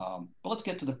But let's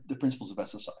get to the principles of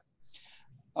SSI.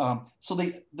 So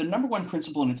the number one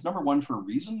principle, and it's number one for a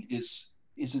reason, is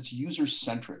it's user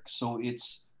centric. So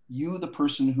it's you, the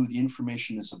person who the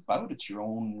information is about. It's your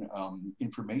own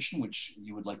information, which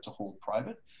you would like to hold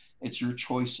private. It's your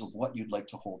choice of what you'd like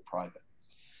to hold private.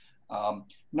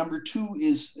 Number two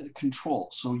is control.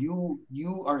 So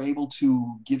you are able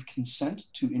to give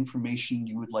consent to information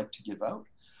you would like to give out.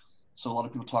 So a lot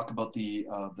of people talk about the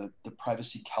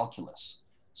privacy calculus.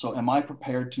 So am I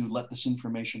prepared to let this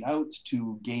information out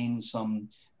to gain some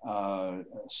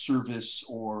service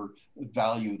or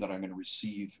value that I'm going to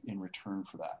receive in return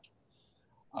for that?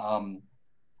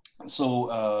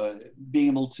 Being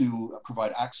able to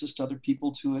provide access to other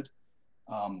people to it.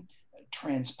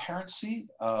 Transparency.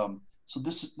 So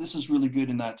this is really good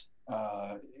in that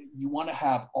you want to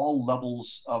have all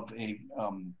levels of a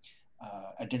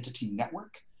identity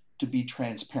network to be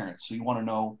transparent. So you want to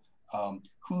know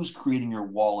who's creating your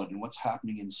wallet and what's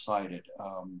happening inside it.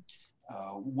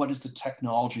 What is the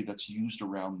technology that's used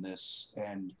around this,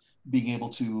 and being able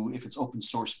to, if it's open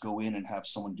source, go in and have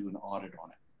someone do an audit on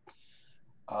it.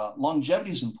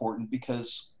 Longevity is important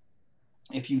because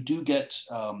if you do get,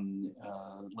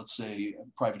 let's say,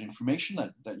 private information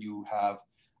that you have,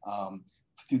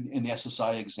 in the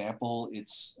SSI example,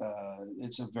 it's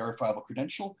a verifiable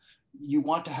credential. You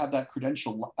want to have that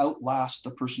credential outlast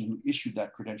the person who issued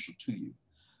that credential to you.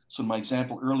 So in my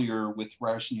example earlier with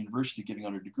Ryerson University giving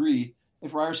out a degree,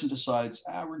 if Ryerson decides,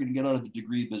 we're going to get out of the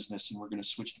degree business and we're going to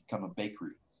switch to become a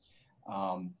bakery.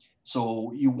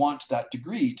 So you want that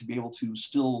degree to be able to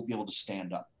still be able to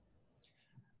stand up.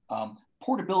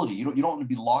 Portability, you don't want to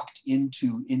be locked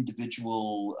into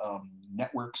individual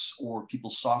networks or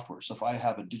people's software. So if I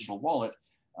have a digital wallet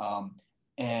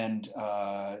and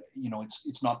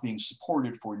it's not being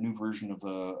supported for a new version of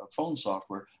a phone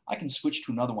software, I can switch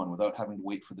to another one without having to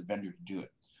wait for the vendor to do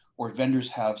it. Or if vendors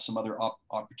have some other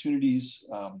opportunities,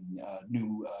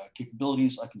 new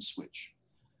capabilities, I can switch.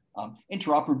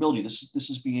 Interoperability, this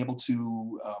is being able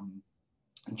to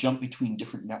jump between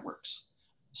different networks.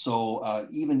 So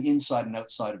even inside and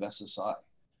outside of SSI,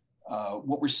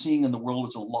 what we're seeing in the world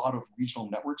is a lot of regional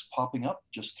networks popping up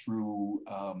just through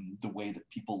the way that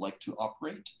people like to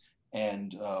operate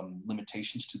and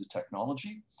limitations to the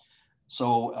technology.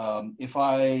 So if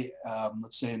I,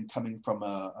 let's say I'm coming from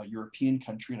a European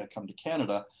country and I come to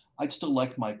Canada, I'd still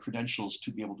like my credentials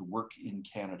to be able to work in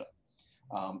Canada,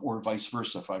 or vice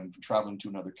versa. If I'm traveling to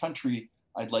another country,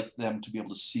 I'd like them to be able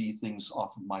to see things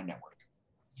off of my network.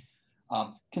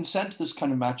 Consent, this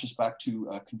kind of matches back to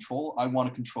control. I want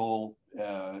to control,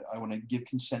 I want to give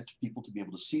consent to people to be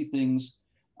able to see things.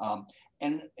 And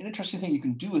an interesting thing you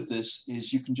can do with this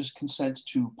is you can just consent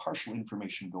to partial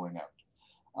information going out.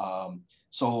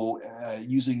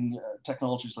 Using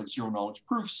technologies like zero knowledge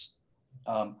proofs,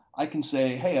 I can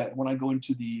say, hey, when I go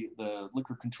into the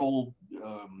Liquor Control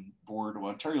Board of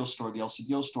Ontario store, the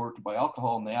LCBO store to buy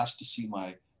alcohol, and they ask to see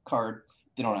my card,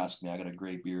 they don't ask me. I got a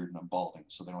gray beard and I'm balding,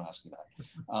 so they don't ask me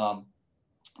that.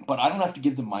 But I don't have to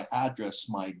give them my address,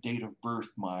 my date of birth,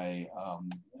 my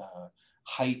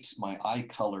height, my eye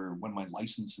color, when my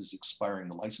license is expiring,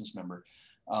 the license number.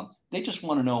 They just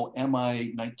want to know, am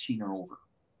I 19 or over?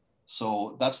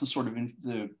 So that's the sort of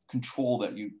the controls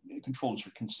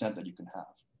or consent that you can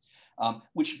have,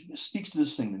 which speaks to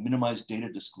this thing, the minimized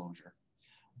data disclosure.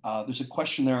 There's a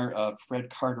question there, Fred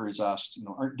Carter has asked,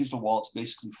 aren't digital wallets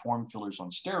basically form fillers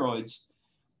on steroids?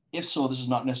 If so, this is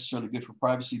not necessarily good for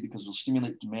privacy because it'll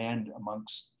stimulate demand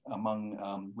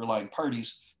among relying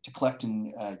parties to collect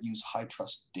and use high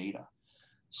trust data.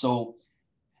 So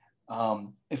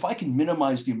if I can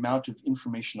minimize the amount of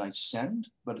information I send,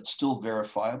 but it's still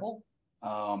verifiable,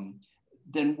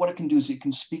 then what it can do is it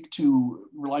can speak to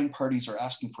relying parties are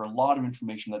asking for a lot of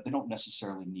information that they don't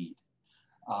necessarily need.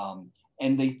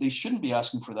 And they shouldn't be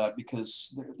asking for that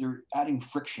because they're adding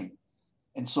friction.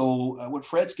 And so what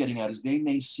Fred's getting at is they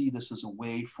may see this as a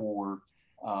way for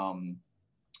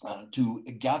to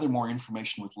gather more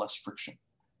information with less friction.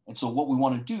 And so what we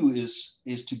want to do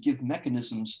is to give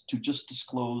mechanisms to just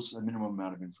disclose a minimum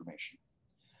amount of information.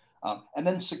 And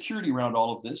then security around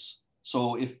all of this.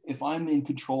 So if I'm in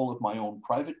control of my own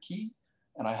private key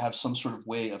and I have some sort of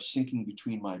way of syncing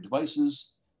between my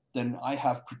devices, then I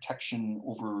have protection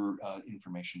over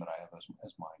information that I have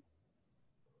as mine.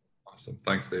 Awesome.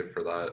 Thanks, Dave, for that.